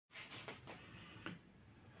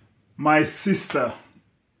My sister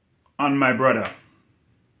and my brother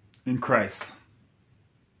in Christ,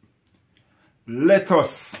 let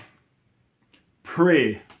us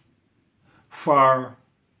pray for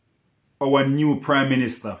our new Prime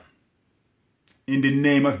Minister in the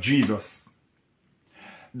name of Jesus,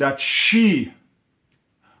 that she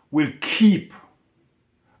will keep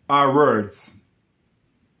our words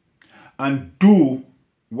and do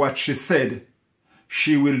what she said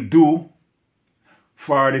she will do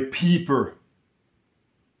for the people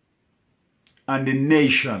and the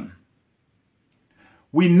nation.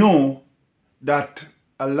 We know that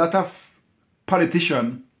a lot of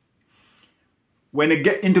politicians, when they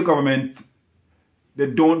get into government, they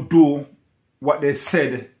don't do what they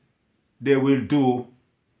said they will do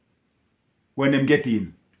when they get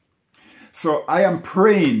in. So I am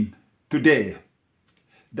praying today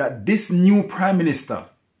that this new Prime Minister,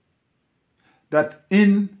 that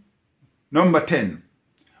in number 10,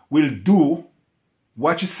 will do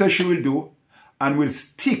what she says she will do and will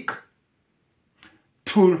stick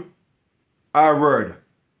to our word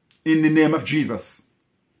in the name of Jesus.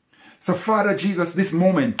 So Father Jesus, this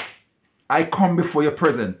moment, I come before your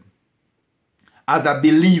presence as a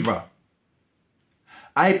believer.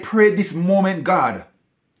 I pray this moment, God,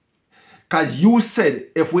 because you said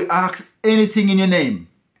if we ask anything in your name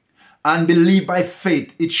and believe by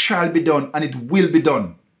faith, it shall be done and it will be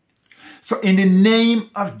done. So in the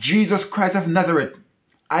name of Jesus Christ of Nazareth,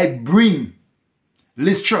 I bring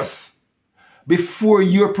Liz Truss before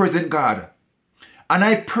your present, God. And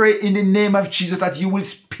I pray in the name of Jesus that you will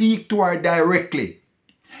speak to her directly,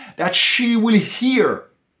 that she will hear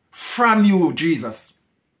from you, Jesus,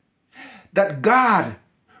 that God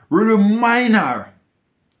will remind her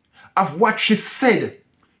of what she said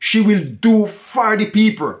she will do for the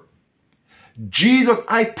people. Jesus,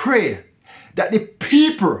 I pray that the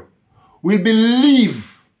people will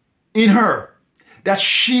believe in her, that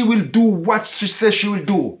she will do what she says she will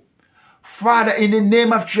do. Father, in the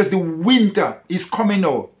name of Jesus, the winter is coming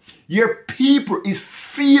now. Your people is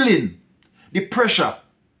feeling the pressure.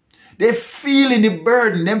 They're feeling the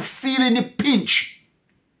burden. They're feeling the pinch.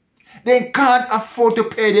 They can't afford to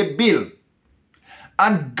pay their bill.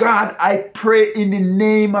 And God, I pray in the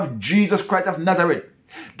name of Jesus Christ of Nazareth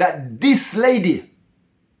that this lady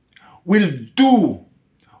will do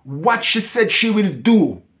what she said she will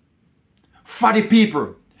do for the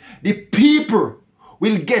people. The people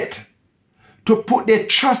will get to put their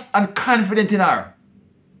trust and confidence in her.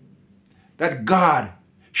 That God,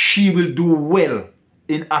 she will do well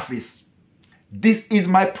in office. This is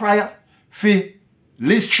my prayer for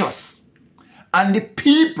Liz Truss and the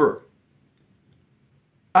people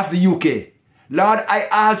of the UK. Lord, I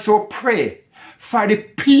also pray for the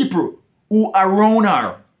people who are around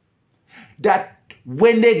her, that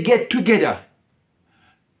when they get together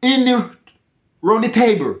around the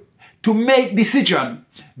table to make decision,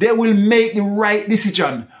 they will make the right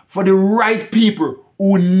decision for the right people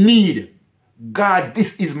who need. God,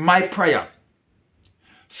 this is my prayer.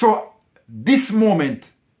 So this moment,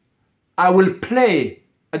 I will play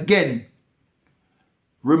again,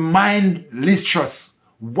 remind Liz Truss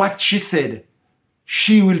what she said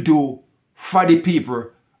she will do for the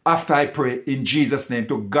people after I pray in Jesus' name.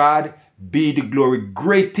 To God be the glory.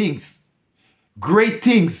 Great things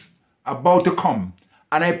about to come.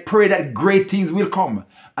 And I pray that great things will come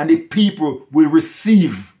and the people will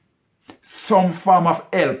receive some form of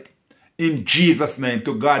help in Jesus' name.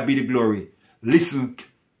 To God be the glory. Listen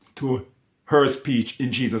to her speech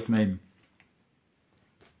in Jesus' name.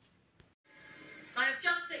 I have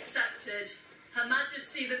just accepted Her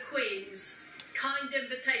Majesty the Queen's kind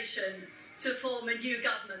invitation to form a new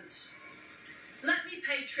government. Let me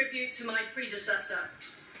pay tribute to my predecessor.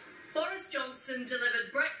 Boris Johnson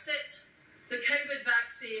delivered Brexit, the COVID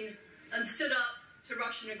vaccine, and stood up to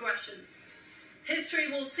Russian aggression. History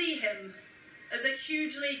will see him as a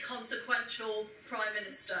hugely consequential Prime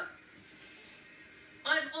Minister.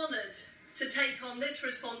 I'm honoured to take on this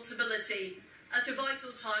responsibility at a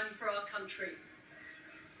vital time for our country.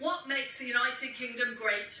 What makes the United Kingdom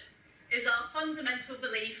great is our fundamental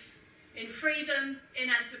belief in freedom, in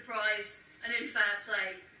enterprise, and in fair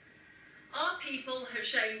play. Our people have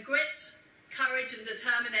shown grit, courage and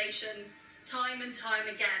determination time and time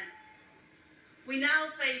again. We now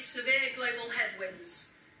face severe global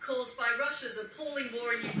headwinds caused by Russia's appalling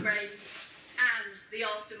war in Ukraine and the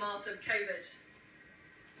aftermath of COVID.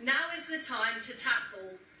 Now is the time to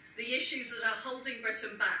tackle the issues that are holding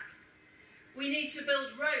Britain back. We need to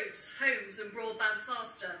build roads, homes and broadband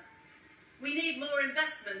faster. We need more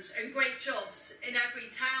investment and great jobs in every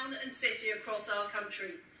town and city across our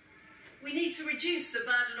country. We need to reduce the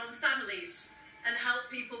burden on families and help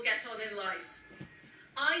people get on in life.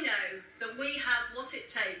 I know that we have what it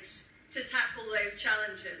takes to tackle those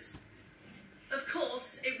challenges. Of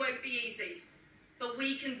course, it won't be easy, but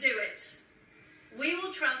we can do it. We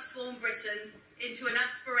will transform Britain into an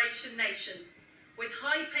aspiration nation with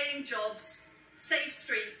high-paying jobs, safe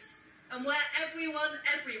streets, and where everyone,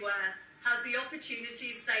 everywhere has the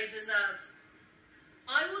opportunities they deserve.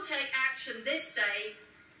 I will take action this day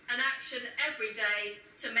and action every day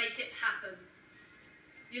to make it happen.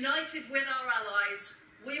 United with our allies,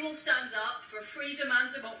 we will stand up for freedom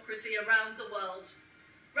and democracy around the world,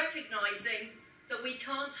 recognising that we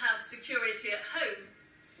can't have security at home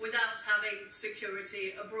without having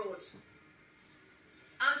security abroad.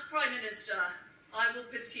 As Prime Minister, I will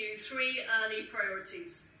pursue 3 early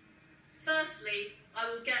priorities. Firstly, I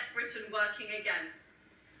will get Britain working again.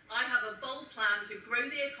 I have a bold plan to grow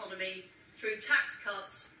the economy through tax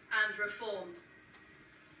cuts and reform.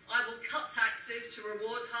 I will cut taxes to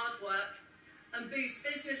reward hard work and boost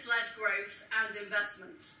business-led growth and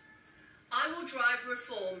investment. I will drive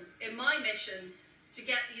reform in my mission to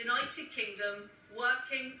get the United Kingdom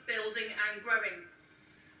working, building and growing.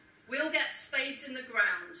 We'll get spades in the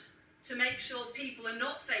ground to make sure people are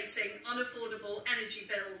not facing unaffordable energy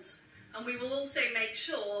bills, and we will also make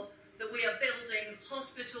sure that we are building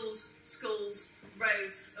hospitals, schools,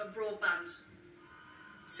 roads and broadband.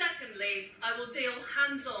 Secondly, I will deal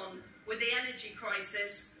hands-on with the energy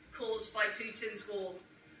crisis caused by Putin's war.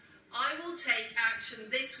 I will take action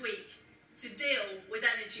this week to deal with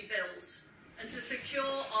energy bills and to secure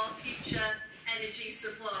our future energy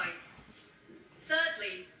supply.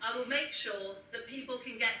 Thirdly, I will make sure that people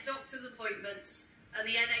can get doctor's appointments and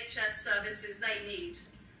the NHS services they need.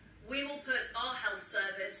 We will put our health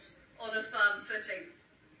service on a firm footing.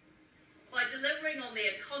 By delivering on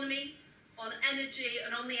the economy, on energy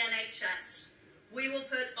and on the NHS, we will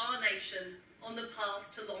put our nation on the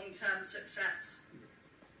path to long-term success.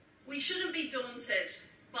 We shouldn't be daunted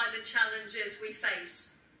by the challenges we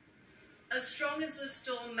face. As strong as the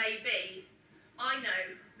storm may be, I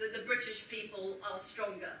know that the British people are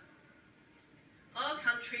stronger. Our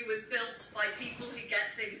country was built by people who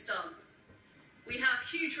get things done. We have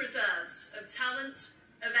huge reserves of talent,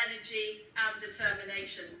 of energy and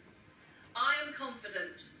determination. I am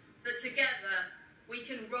confident that together we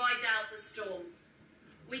can ride out the storm.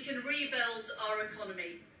 We can rebuild our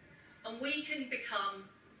economy and we can become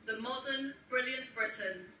the modern, brilliant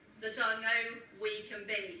Britain that I know we can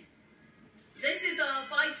be. This is our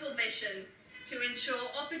vital mission to ensure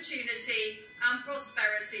opportunity and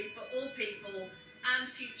prosperity for all people and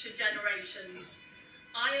future generations.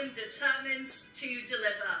 I am determined to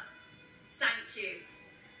deliver. Thank you.